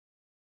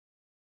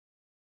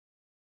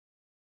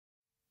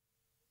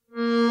first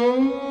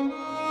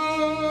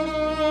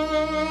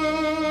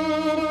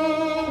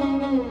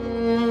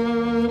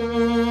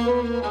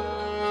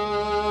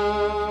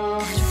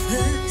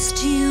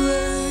you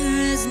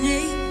were as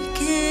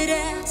naked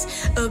as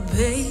a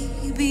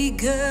baby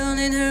girl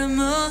in her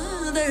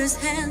mother's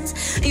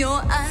hands.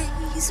 Your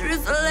eyes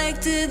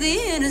reflected the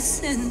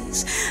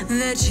innocence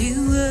that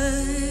you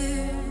were.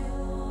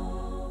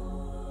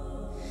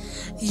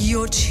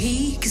 Your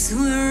cheeks were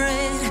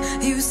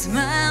red, you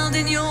smiled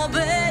in your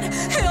bed.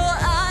 Your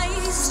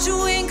eyes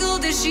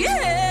twinkled as she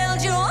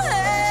held your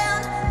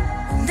hand.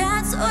 And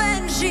that's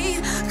when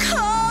she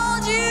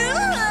called you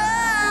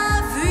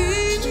Africa.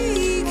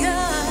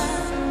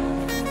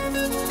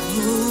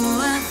 Oh,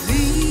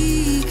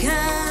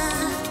 Africa.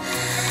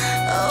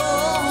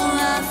 Oh,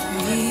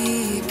 Africa.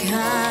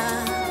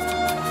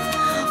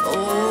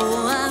 Oh,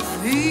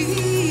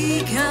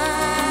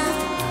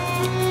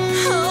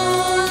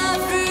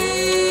 Africa.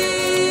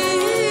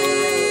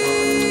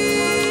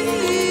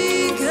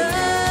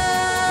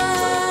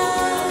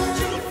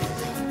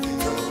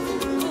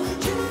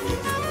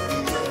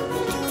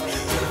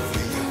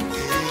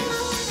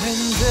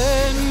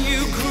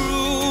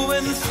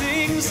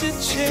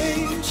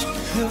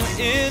 Your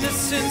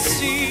innocence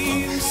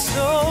seems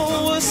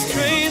so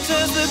strange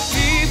as the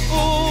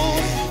people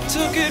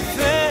took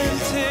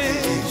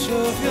advantage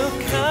of your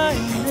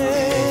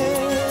kindness.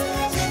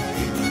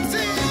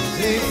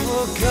 They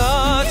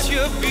forgot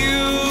your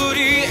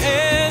beauty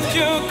and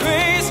your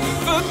grace,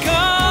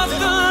 forgot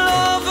the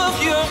love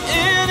of your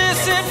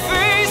innocent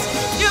face.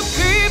 Your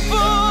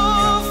people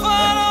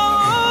fought all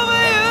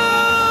over you,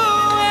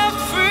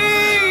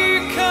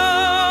 Africa.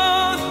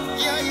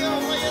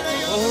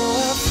 Oh,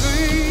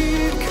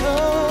 Africa.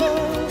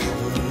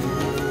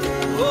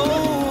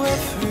 Oh,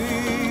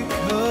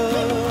 Africa.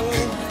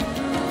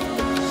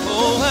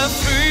 Oh,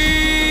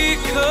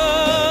 Africa.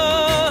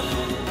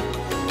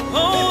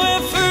 Oh,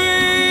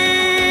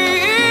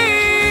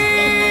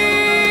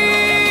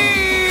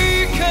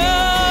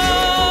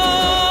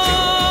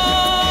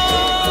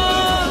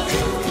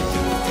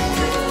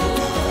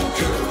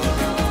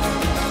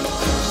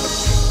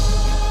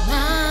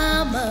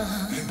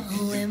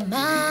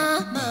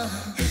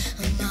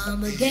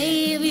 Mama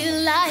gave you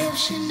life,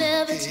 she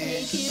never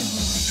take it home.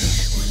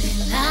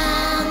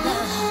 Ulilanga,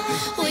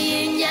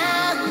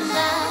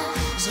 uyinyanga,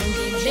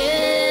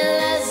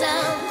 zongindlela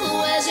zangu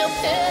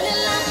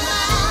eziyophelelanga.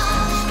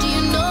 Do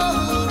you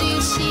know, do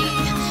you see,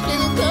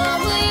 little girl,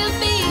 will you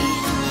be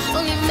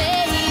only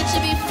made to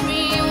be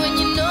free when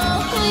you know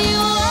who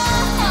you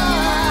are?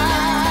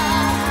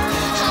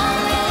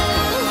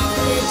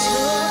 Hallelujah. It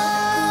took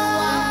a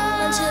while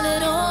until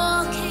it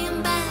all came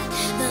back.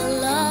 The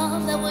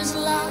love that was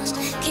lost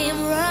came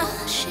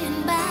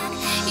rushing back.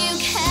 You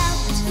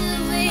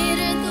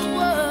captivated the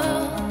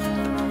world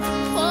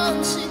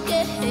once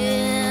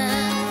again.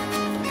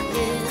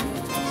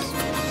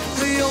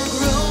 You're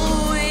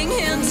growing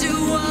into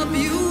a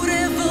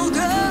beautiful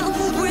girl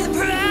with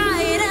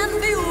pride and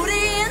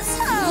beauty and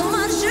so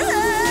much to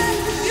learn.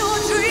 Your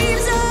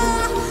dreams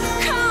are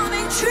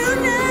coming true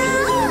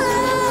now,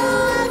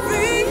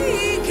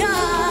 Africa.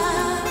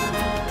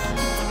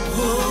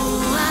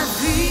 Oh,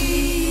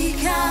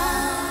 Africa.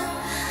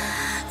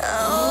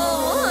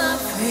 Oh,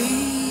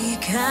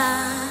 Africa.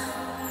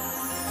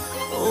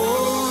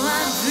 Oh,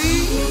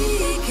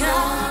 Africa.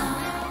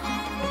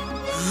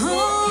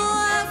 Oh,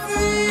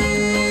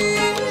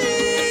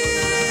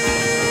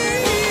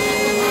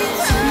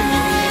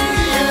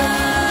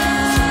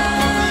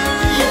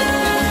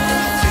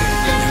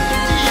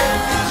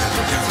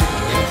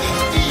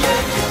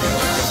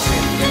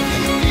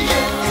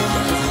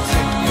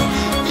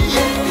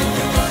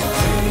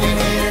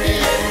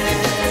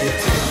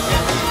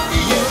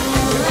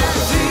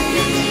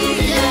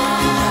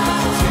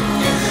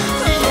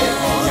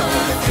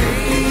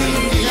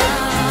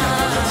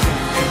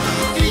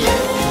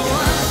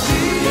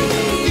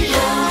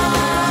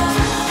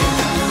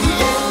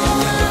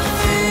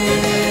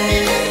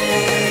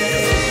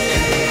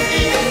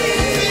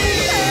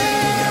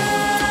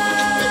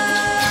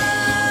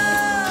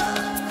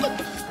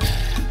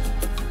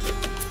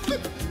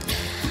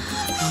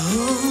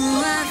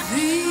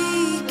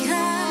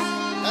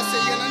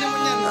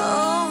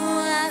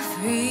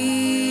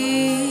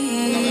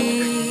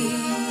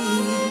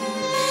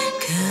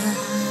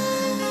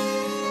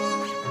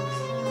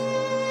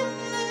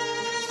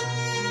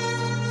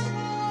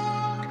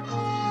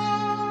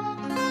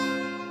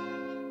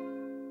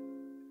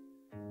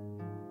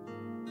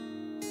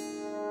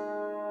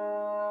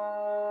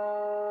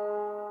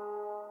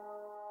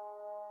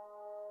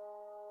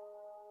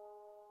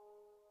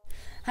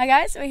 Hi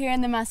guys, we're here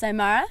in the Masai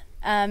Mara,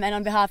 and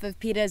on behalf of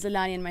Peter,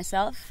 Zolani and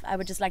myself, I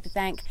would just like to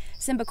thank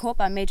Simba Corp,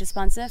 our major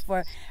sponsor,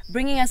 for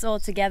bringing us all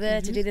together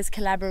to do this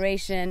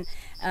collaboration,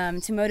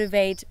 to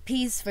motivate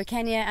peace for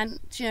Kenya and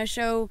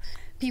show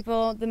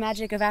people the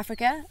magic of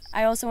Africa.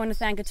 I also want to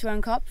thank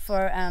Atuan Corp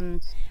for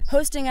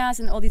hosting us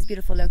in all these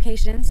beautiful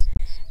locations,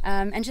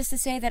 and just to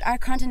say that our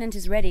continent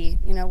is ready.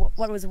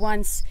 What was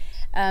once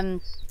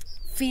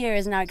fear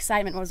is now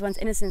excitement. What was once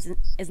innocence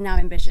is now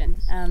ambition.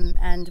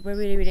 And we're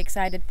really, really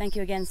excited. Thank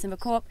you again, Simba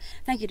Corp.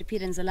 Thank you to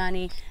Peter and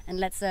Zolani. And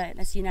let's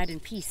unite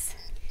in peace.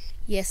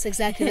 Yes,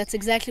 exactly. That's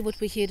exactly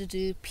what we're here to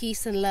do.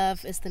 Peace and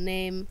love is the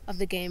name of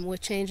the game. We're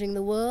changing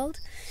the world.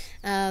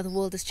 The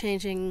world is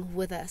changing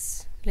with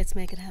us. Let's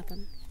make it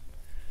happen.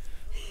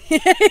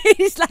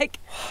 He's like,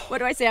 what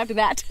do I say after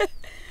that?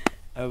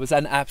 It was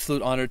an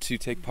absolute honor to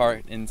take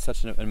part in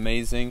such an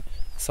amazing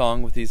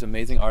song with these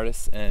amazing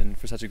artists and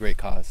for such a great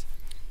cause.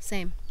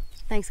 Same.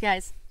 Thanks,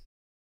 guys.